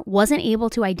examiner wasn't able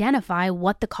to identify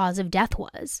what the cause of death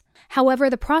was. However,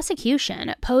 the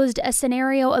prosecution posed a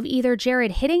scenario of either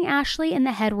Jared hitting Ashley in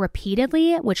the head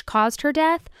repeatedly, which caused her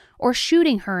death, or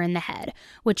shooting her in the head,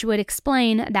 which would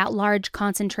explain that large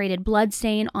concentrated blood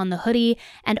stain on the hoodie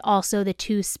and also the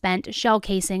 2 spent shell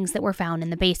casings that were found in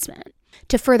the basement.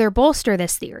 To further bolster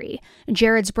this theory,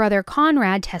 Jared's brother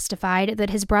Conrad testified that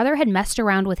his brother had messed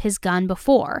around with his gun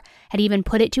before, had even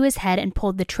put it to his head and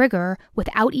pulled the trigger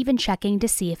without even checking to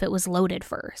see if it was loaded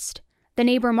first. The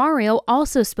neighbor Mario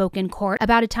also spoke in court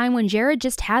about a time when Jared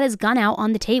just had his gun out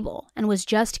on the table and was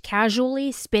just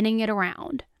casually spinning it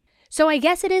around. So I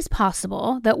guess it is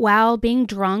possible that while being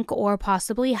drunk or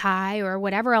possibly high or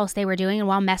whatever else they were doing and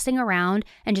while messing around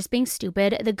and just being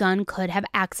stupid, the gun could have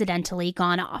accidentally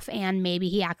gone off and maybe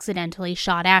he accidentally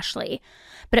shot Ashley.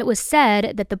 But it was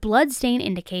said that the blood stain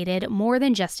indicated more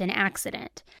than just an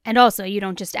accident. And also, you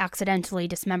don't just accidentally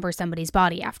dismember somebody's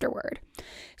body afterward.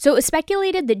 So it was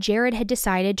speculated that Jared had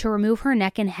decided to remove her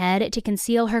neck and head to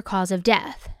conceal her cause of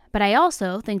death. But I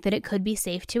also think that it could be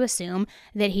safe to assume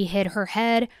that he hid her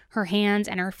head, her hands,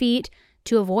 and her feet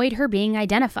to avoid her being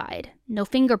identified. No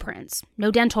fingerprints,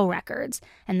 no dental records,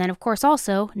 and then of course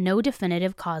also no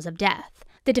definitive cause of death.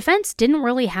 The defense didn't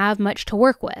really have much to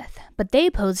work with, but they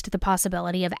posed the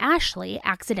possibility of Ashley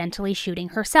accidentally shooting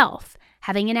herself,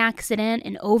 having an accident,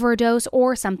 an overdose,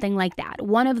 or something like that,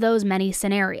 one of those many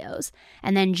scenarios,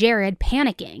 and then Jared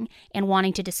panicking and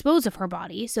wanting to dispose of her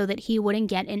body so that he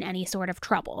wouldn't get in any sort of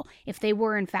trouble, if they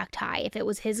were in fact high, if it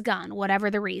was his gun,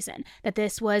 whatever the reason, that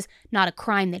this was not a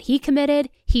crime that he committed,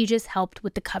 he just helped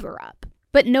with the cover-up.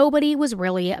 But nobody was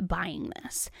really buying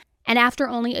this. And after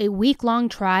only a week-long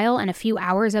trial and a few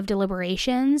hours of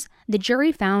deliberations, the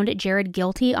jury found Jared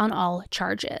guilty on all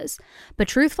charges. But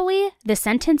truthfully, the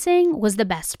sentencing was the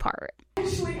best part.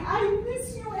 Actually, I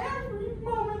miss you every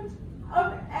moment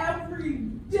of every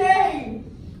day.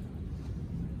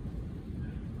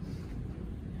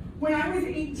 When I was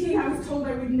 18, I was told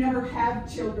I would never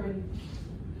have children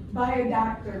by a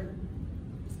doctor.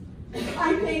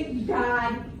 I thank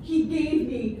God he gave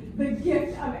me the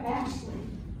gift of Ashley.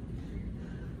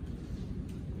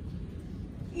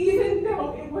 Even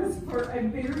though it was for a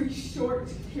very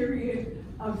short period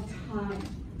of time,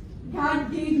 God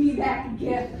gave me that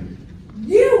gift.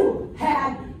 You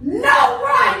had no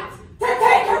right to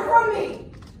take her from me!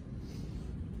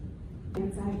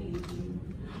 Since I hate you,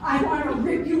 I want to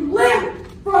rip you limb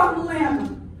from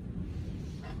limb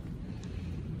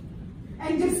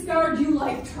and discard you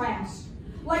like trash,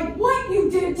 like what you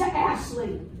did to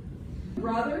Ashley.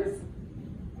 Brothers,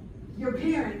 your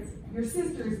parents, your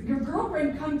sisters, your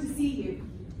girlfriend come to see you.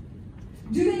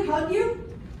 Do they hug you?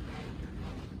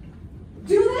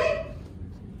 Do they?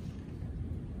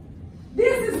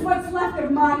 This is what's left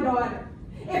of my daughter.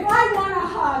 If I want a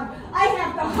hug, I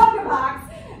have to hug a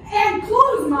box and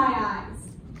close my eyes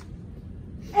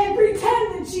and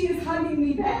pretend that she is hugging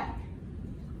me back.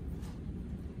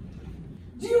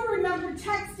 Do you remember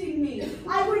texting me?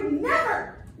 I would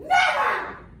never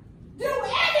do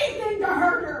anything to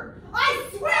hurt her. I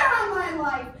swear on my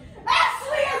life,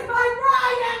 Ashley is my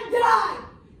ride and die.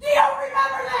 Do you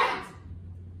remember that?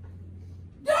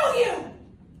 Do you?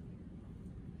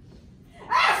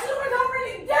 Ashley was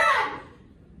already dead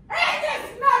and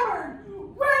dismembered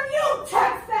when you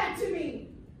text that to me.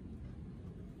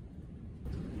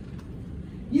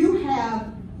 You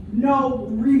have no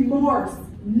remorse,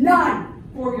 none,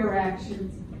 for your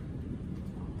actions.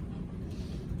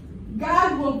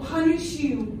 God will punish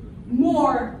you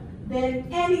more than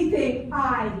anything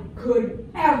I could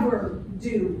ever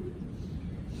do.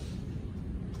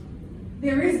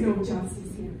 There is no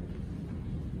justice here.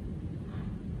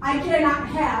 I cannot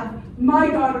have my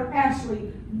daughter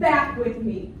Ashley back with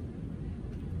me.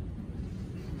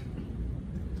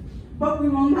 But we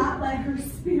will not let her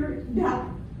spirit die.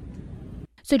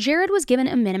 So Jared was given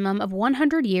a minimum of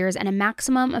 100 years and a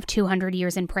maximum of 200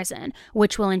 years in prison,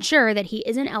 which will ensure that he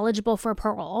isn't eligible for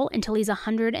parole until he's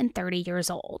 130 years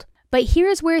old. But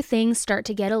here's where things start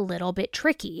to get a little bit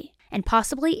tricky. and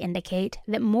possibly indicate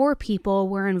that more people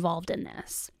were involved in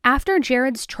this. After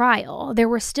Jared's trial, there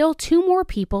were still 2 more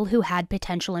people who had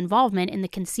potential involvement in the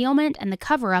concealment and the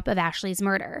cover-up of Ashley's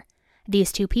murder.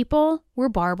 These 2 people were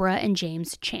Barbara and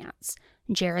James Chance,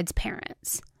 Jared's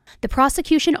parents. The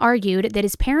prosecution argued that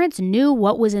his parents knew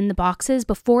what was in the boxes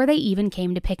before they even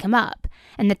came to pick him up,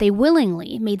 and that they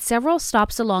willingly made several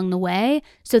stops along the way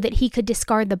so that he could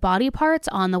discard the body parts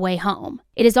on the way home.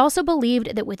 It is also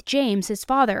believed that with James, his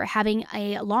father, having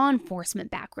a law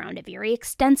enforcement background, a very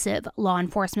extensive law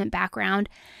enforcement background,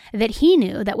 that he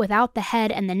knew that without the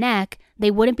head and the neck,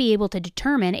 they wouldn't be able to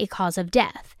determine a cause of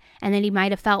death, and that he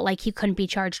might have felt like he couldn't be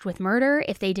charged with murder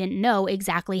if they didn't know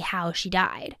exactly how she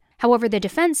died. However, the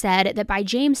defense said that by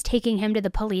James taking him to the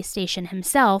police station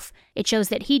himself, it shows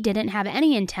that he didn't have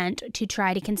any intent to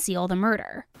try to conceal the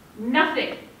murder.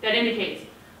 Nothing that indicates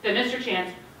that Mr.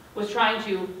 Chance was trying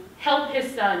to help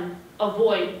his son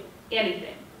avoid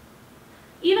anything.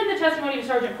 Even the testimony of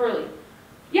Sergeant Curley.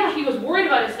 Yeah, he was worried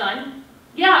about his son.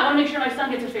 Yeah, I want to make sure my son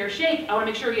gets a fair shake. I want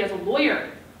to make sure he has a lawyer.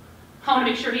 I want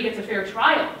to make sure he gets a fair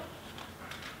trial.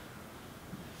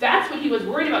 That's what he was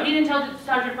worried about. He didn't tell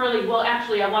Sergeant Curley, well,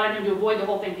 actually, I wanted him to avoid the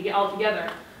whole thing to get all together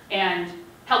and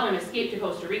help him escape to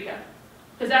Costa Rica.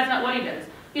 Because that's not what he does.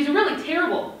 He's a really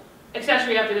terrible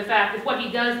accessory after the fact, if what he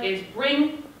does is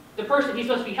bring the person he's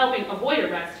supposed to be helping avoid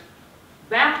arrest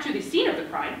back to the scene of the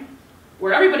crime,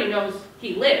 where everybody knows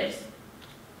he lives,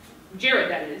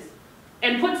 Jared that is,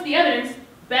 and puts the evidence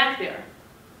back there.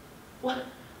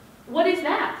 What is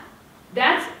that?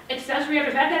 That's accessory after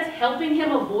the fact? That's helping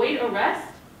him avoid arrest?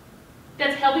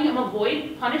 That's helping him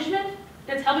avoid punishment?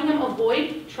 That's helping him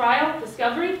avoid trial,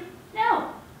 discovery?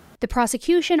 No. The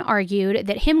prosecution argued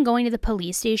that him going to the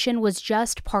police station was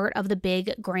just part of the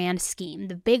big grand scheme,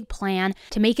 the big plan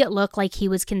to make it look like he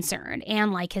was concerned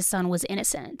and like his son was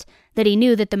innocent, that he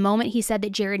knew that the moment he said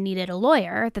that Jared needed a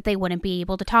lawyer, that they wouldn't be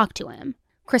able to talk to him.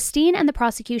 Christine and the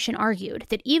prosecution argued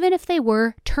that even if they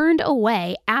were turned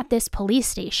away at this police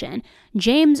station,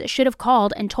 James should have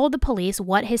called and told the police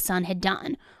what his son had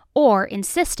done, or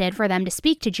insisted for them to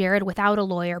speak to Jared without a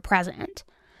lawyer present.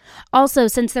 Also,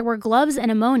 since there were gloves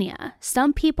and ammonia,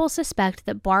 some people suspect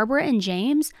that Barbara and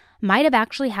James might have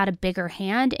actually had a bigger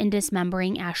hand in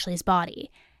dismembering Ashley's body,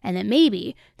 and that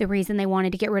maybe the reason they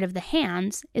wanted to get rid of the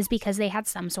hands is because they had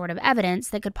some sort of evidence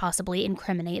that could possibly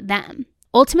incriminate them.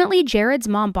 Ultimately, Jared's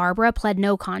mom, Barbara, pled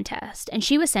no contest, and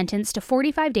she was sentenced to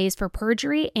 45 days for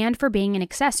perjury and for being an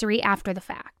accessory after the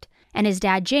fact. And his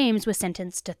dad, James, was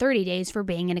sentenced to 30 days for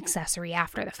being an accessory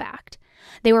after the fact.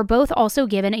 They were both also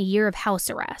given a year of house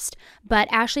arrest, but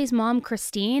Ashley's mom,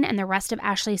 Christine, and the rest of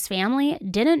Ashley's family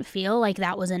didn't feel like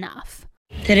that was enough.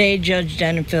 Today, Judge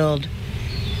Denfield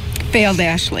failed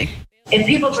Ashley. In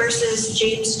People versus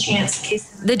James Chance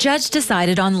case, the judge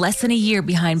decided on less than a year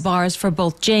behind bars for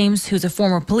both James, who's a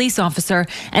former police officer,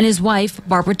 and his wife,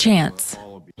 Barbara Chance.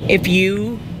 If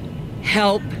you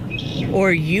help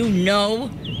or you know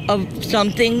of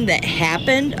something that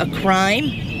happened, a crime,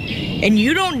 and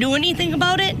you don't do anything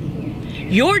about it,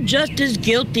 you're just as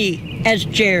guilty as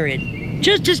Jared.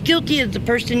 Just as guilty as the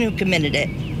person who committed it.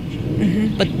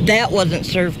 Mm-hmm. But that wasn't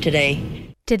served today.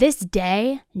 To this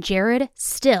day, Jared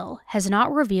still has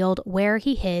not revealed where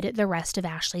he hid the rest of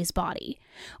Ashley's body,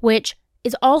 which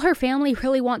is all her family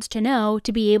really wants to know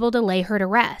to be able to lay her to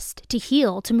rest, to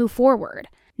heal, to move forward.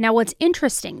 Now, what's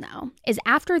interesting, though, is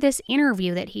after this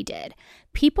interview that he did,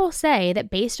 people say that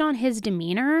based on his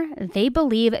demeanor, they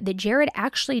believe that Jared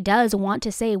actually does want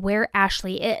to say where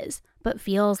Ashley is, but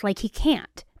feels like he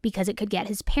can't because it could get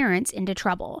his parents into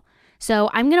trouble. So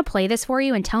I'm going to play this for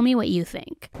you and tell me what you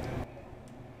think.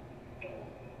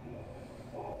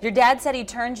 Your dad said he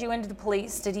turned you into the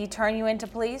police. Did he turn you into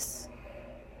police?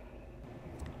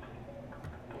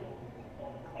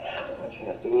 I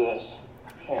can't do this.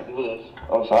 I can't do this.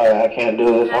 I'm sorry, I can't do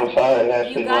this. I'm sorry,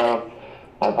 Ashley's mom.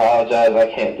 I apologize,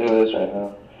 I can't do this right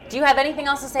now. Do you have anything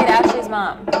else to say to Ashley's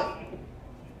mom?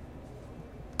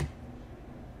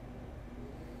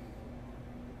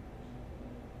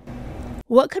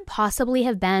 What could possibly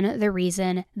have been the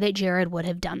reason that Jared would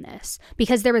have done this?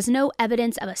 Because there was no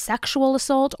evidence of a sexual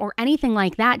assault or anything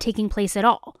like that taking place at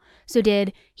all. So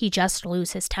did he just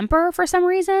lose his temper for some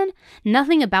reason?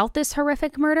 Nothing about this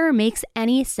horrific murder makes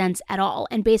any sense at all.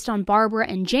 And based on Barbara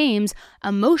and James'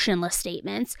 emotionless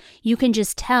statements, you can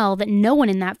just tell that no one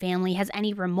in that family has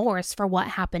any remorse for what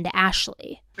happened to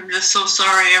Ashley. I'm just so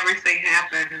sorry everything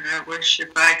happened, and I wish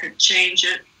if I could change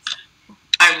it,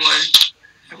 I would.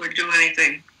 I would do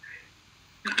anything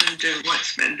to undo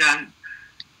what's been done.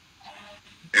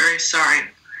 Very sorry.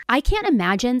 I can't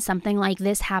imagine something like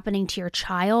this happening to your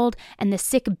child and the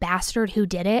sick bastard who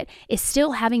did it is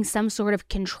still having some sort of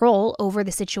control over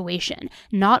the situation,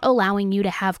 not allowing you to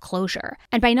have closure.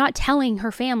 And by not telling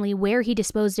her family where he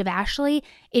disposed of Ashley,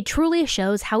 it truly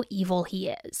shows how evil he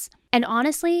is. And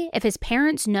honestly, if his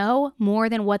parents know more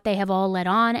than what they have all let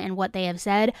on and what they have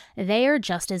said, they are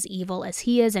just as evil as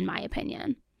he is, in my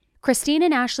opinion. Christine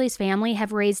and Ashley's family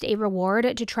have raised a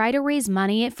reward to try to raise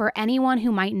money for anyone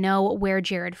who might know where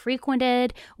Jared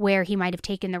frequented, where he might have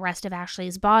taken the rest of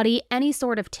Ashley's body, any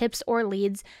sort of tips or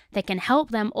leads that can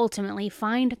help them ultimately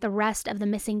find the rest of the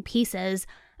missing pieces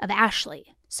of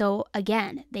Ashley. So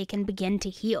again, they can begin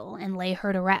to heal and lay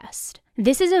her to rest.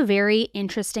 This is a very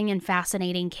interesting and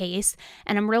fascinating case,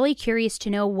 and I'm really curious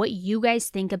to know what you guys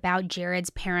think about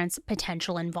Jared's parents'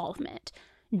 potential involvement.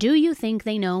 Do you think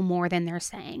they know more than they're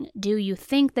saying? Do you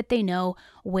think that they know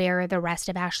where the rest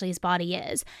of Ashley's body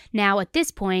is? Now, at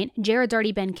this point, Jared's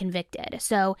already been convicted,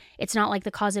 so it's not like the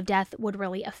cause of death would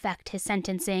really affect his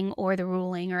sentencing or the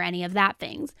ruling or any of that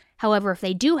things. However, if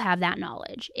they do have that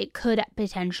knowledge, it could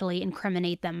potentially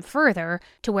incriminate them further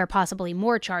to where possibly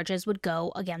more charges would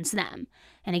go against them.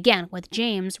 And again, with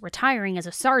James retiring as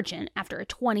a sergeant after a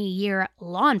 20-year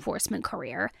law enforcement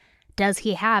career, does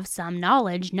he have some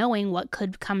knowledge knowing what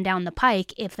could come down the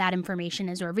pike if that information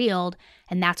is revealed,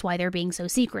 and that's why they're being so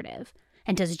secretive?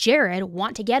 And does Jared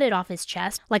want to get it off his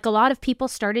chest like a lot of people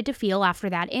started to feel after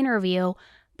that interview,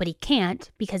 but he can't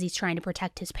because he's trying to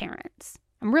protect his parents?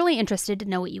 I'm really interested to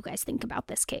know what you guys think about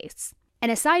this case.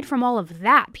 And aside from all of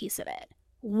that piece of it,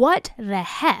 what the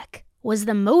heck was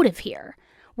the motive here?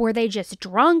 Were they just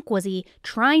drunk? Was he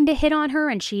trying to hit on her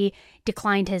and she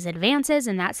declined his advances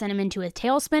and that sent him into a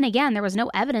tailspin? Again, there was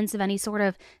no evidence of any sort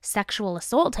of sexual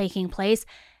assault taking place.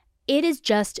 It is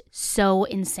just so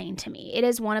insane to me. It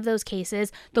is one of those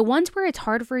cases, the ones where it's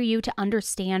hard for you to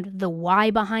understand the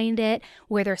why behind it,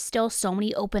 where there's still so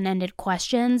many open-ended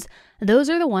questions. Those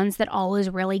are the ones that always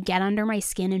really get under my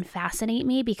skin and fascinate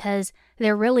me because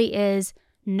there really is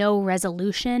no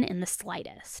resolution in the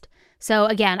slightest. So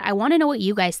again, I want to know what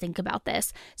you guys think about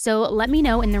this. So let me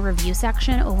know in the review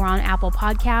section over on Apple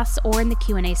Podcasts or in the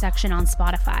Q&A section on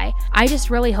Spotify. I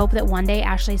just really hope that one day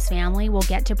Ashley's family will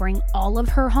get to bring all of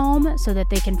her home so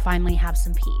that they can finally have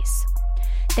some peace.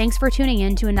 Thanks for tuning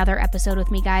in to another episode with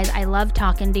me, guys. I love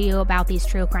talking to you about these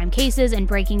true crime cases and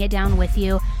breaking it down with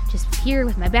you. Just here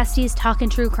with my besties talking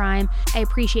true crime. I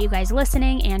appreciate you guys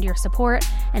listening and your support,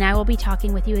 and I will be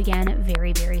talking with you again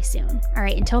very, very soon. All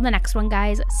right, until the next one,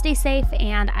 guys, stay safe,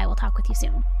 and I will talk with you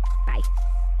soon. Bye.